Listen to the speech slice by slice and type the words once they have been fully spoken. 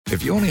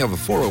If you only have a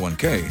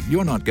 401k,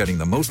 you're not getting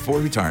the most for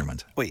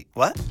retirement. Wait,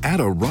 what? Add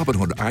a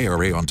Robinhood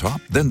IRA on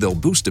top, then they'll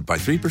boost it by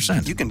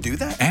 3%. You can do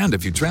that? And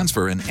if you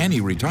transfer in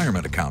any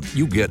retirement account,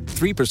 you get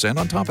 3%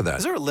 on top of that.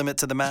 Is there a limit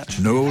to the match?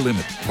 No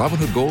limit.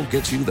 Robinhood Gold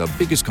gets you the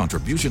biggest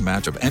contribution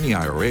match of any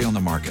IRA on the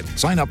market.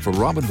 Sign up for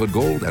Robinhood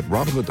Gold at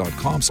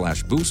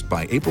Robinhood.com/boost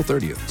by April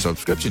 30th.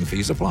 Subscription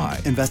fees apply.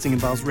 Investing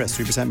involves risk.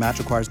 3% match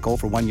requires gold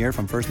for 1 year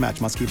from first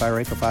match. Must keep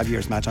IRA for 5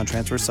 years. Match on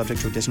transfers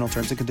subject to additional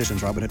terms and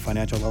conditions. Robinhood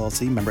Financial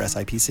LLC, member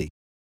SIPC.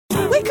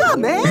 Wake up,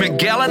 man!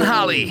 Miguel and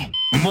Holly.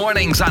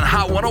 Mornings on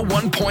Hot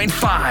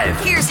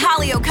 101.5. Here's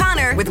Holly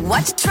O'Connor with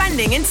what's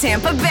trending in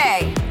Tampa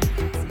Bay.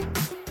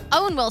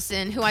 Owen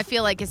Wilson, who I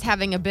feel like is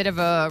having a bit of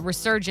a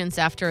resurgence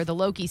after the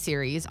Loki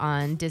series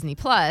on Disney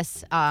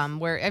Plus,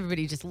 where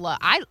everybody just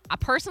I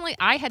personally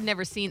had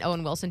never seen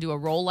Owen Wilson do a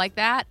role like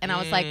that, and I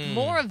was like,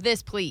 more of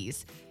this,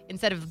 please,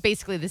 instead of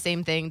basically the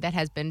same thing that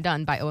has been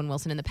done by Owen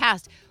Wilson in the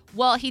past.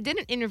 Well, he did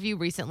an interview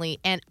recently,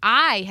 and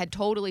I had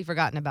totally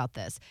forgotten about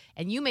this,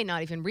 and you may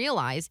not even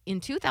realize,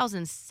 in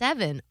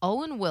 2007,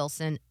 Owen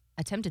Wilson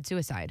attempted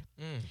suicide.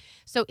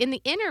 So in the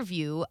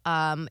interview,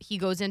 he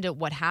goes into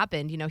what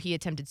happened. You know, he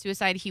attempted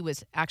suicide. He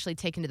was actually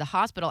taken to the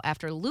hospital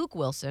after Luke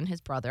Wilson,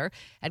 his brother,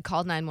 had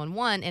called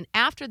 911. And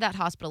after that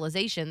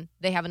hospitalization,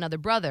 they have another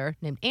brother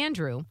named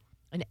Andrew,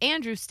 and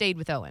Andrew stayed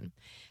with Owen.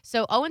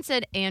 So Owen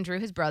said Andrew,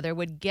 his brother,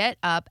 would get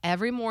up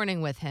every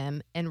morning with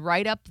him and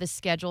write up the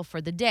schedule for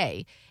the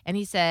day. And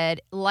he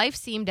said life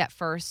seemed at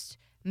first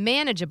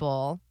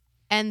manageable.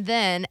 And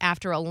then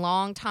after a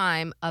long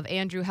time of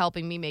Andrew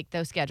helping me make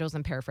those schedules,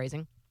 I'm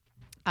paraphrasing,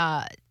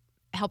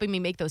 helping me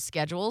make those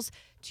schedules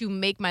to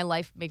make my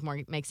life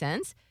make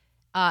sense,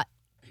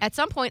 at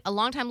some point, a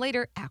long time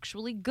later,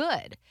 actually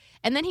good.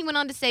 And then he went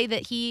on to say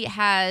that he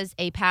has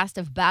a past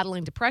of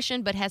battling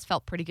depression, but has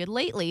felt pretty good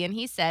lately. And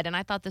he said, and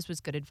I thought this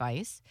was good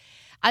advice,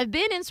 I've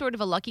been in sort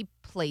of a lucky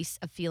place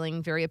of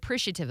feeling very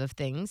appreciative of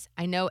things.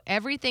 I know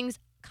everything's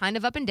kind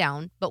of up and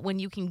down, but when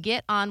you can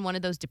get on one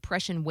of those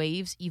depression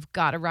waves, you've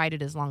got to ride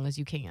it as long as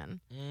you can.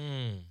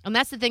 And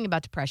that's the thing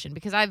about depression,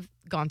 because I've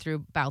gone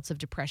through bouts of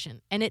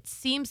depression, and it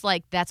seems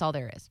like that's all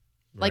there is.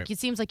 Like, it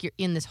seems like you're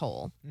in this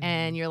hole,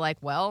 and you're like,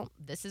 well,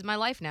 this is my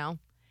life now.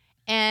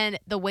 And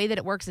the way that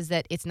it works is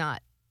that it's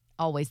not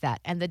always that.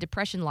 And the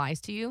depression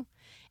lies to you,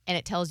 and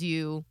it tells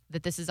you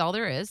that this is all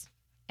there is,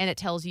 and it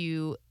tells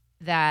you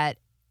that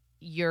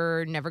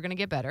you're never going to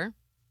get better,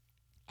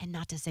 and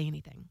not to say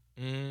anything.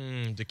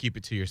 To keep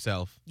it to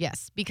yourself.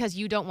 Yes, because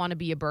you don't want to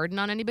be a burden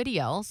on anybody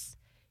else.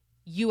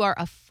 You are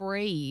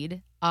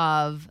afraid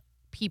of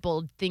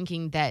people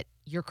thinking that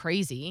you're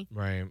crazy.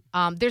 Right.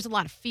 There's a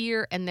lot of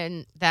fear, and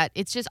then that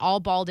it's just all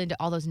balled into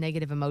all those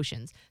negative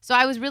emotions. So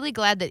I was really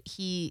glad that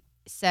he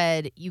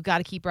said you got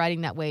to keep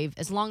riding that wave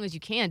as long as you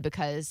can,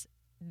 because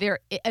there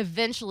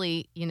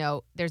eventually,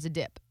 there's a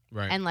dip.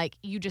 Right. And like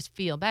you just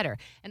feel better.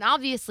 And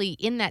obviously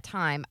in that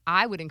time,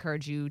 I would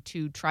encourage you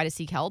to try to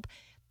seek help.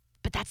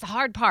 But that's the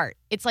hard part.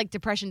 It's like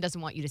depression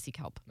doesn't want you to seek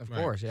help. Of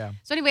course, yeah.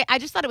 So anyway, I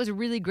just thought it was a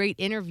really great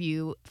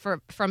interview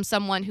from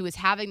someone who is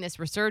having this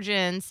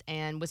resurgence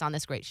and was on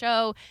this great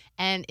show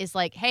and is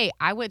like, hey,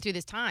 I went through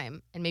this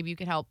time and maybe you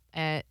could help.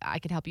 I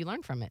could help you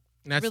learn from it.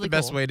 And that's really the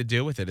best cool way to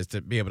deal with it, is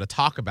to be able to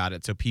talk about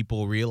it so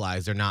people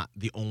realize they're not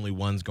the only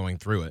ones going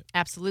through it.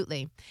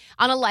 Absolutely.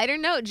 On a lighter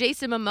note,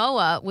 Jason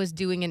Momoa was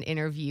doing an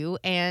interview,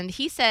 and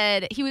he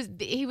said he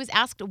was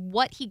asked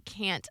what he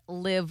can't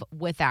live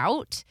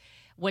without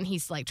when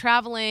he's like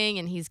traveling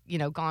and he's,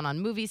 gone on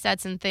movie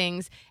sets and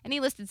things. And he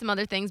listed some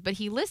other things, but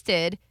he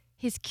listed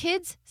his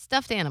kids'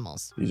 stuffed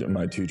animals. These are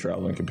my 2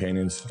 traveling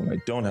companions. When I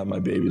don't have my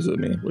babies with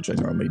me, which I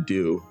normally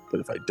do, but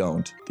if I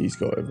don't, these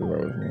go everywhere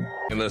with me.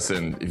 And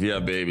listen, if you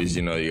have babies,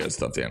 you got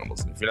stuffed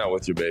animals. And if you're not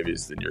with your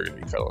babies, then you're going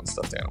to be cuddling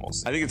stuffed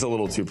animals. I think it's a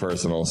little too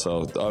personal,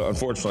 so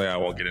unfortunately I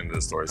won't get into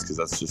the stories because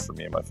that's just for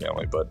me and my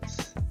family. But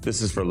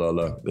this is for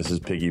Lola, this is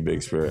Piggy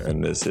Big Spirit,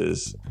 and this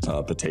is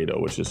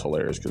Potato, which is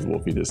hilarious because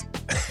Wolfie just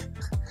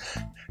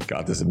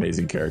got this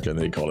amazing character and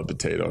they called it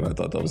Potato, and I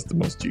thought that was the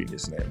most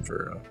genius name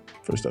for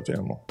a stuffed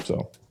animal.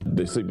 So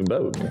they sleep in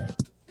bed with me.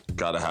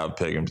 Gotta have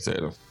Pig and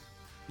Potato.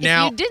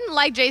 Now, if you didn't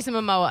like Jason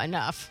Momoa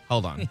enough,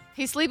 hold on.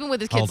 He's sleeping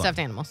with his kids' stuffed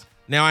animals.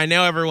 Now, I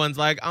know everyone's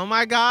like, oh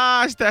my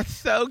gosh, that's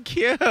so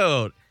cute.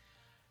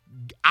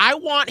 I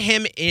want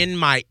him in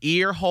my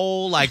ear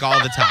hole like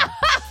all the time.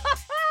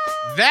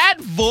 That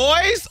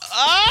voice,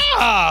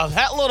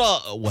 that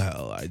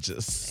little, I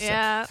just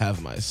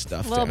have my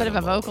stuffed A little bit of a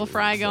animal. vocal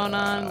fry going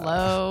on,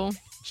 low.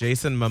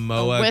 Jason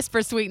Momoa.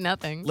 Whisper sweet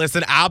nothing.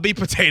 Listen, I'll be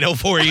Potato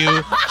for you.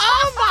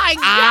 Oh my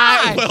God.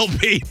 I will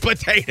be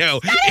Potato.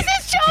 That is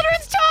his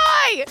children's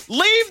toy.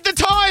 Leave the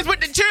toys with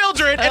the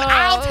children, and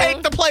I'll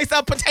take the place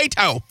of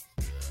Potato.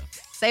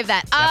 Save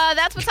that.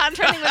 That's what's on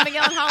trending with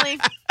Miguel and Holly.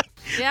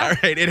 Yeah. All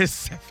right, it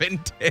is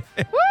 7:10.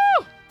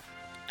 Woo!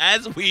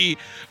 As we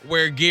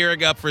were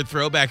gearing up for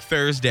Throwback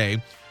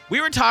Thursday, we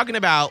were talking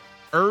about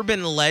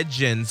urban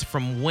legends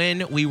from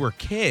when we were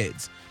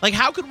kids. Like,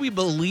 how could we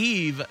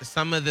believe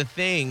some of the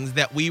things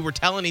that we were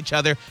telling each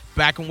other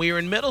back when we were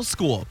in middle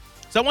school?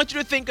 So I want you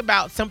to think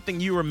about something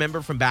you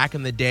remember from back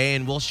in the day,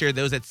 and we'll share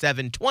those at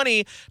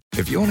 7:20.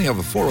 If you only have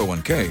a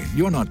 401k,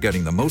 you're not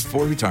getting the most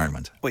for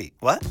retirement. Wait,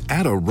 what?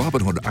 Add a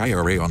Robinhood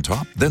IRA on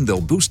top, then they'll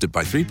boost it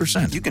by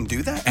 3%. You can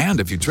do that? And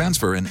if you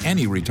transfer in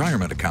any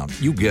retirement account,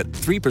 you get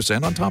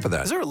 3% on top of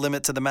that. Is there a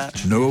limit to the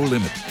match? No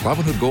limit.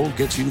 Robinhood Gold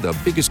gets you the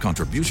biggest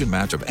contribution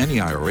match of any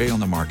IRA on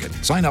the market.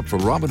 Sign up for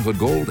Robinhood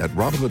Gold at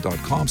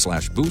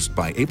Robinhood.com/boost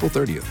by April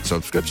 30th.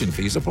 Subscription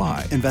fees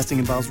apply. Investing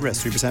involves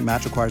risk. 3%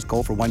 match requires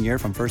gold for 1 year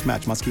from first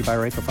match. Must keep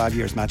IRA for 5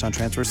 years. Match on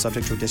transfers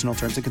subject to additional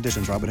terms and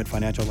conditions. Robinhood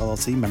Financial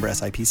LLC, member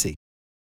SIPC.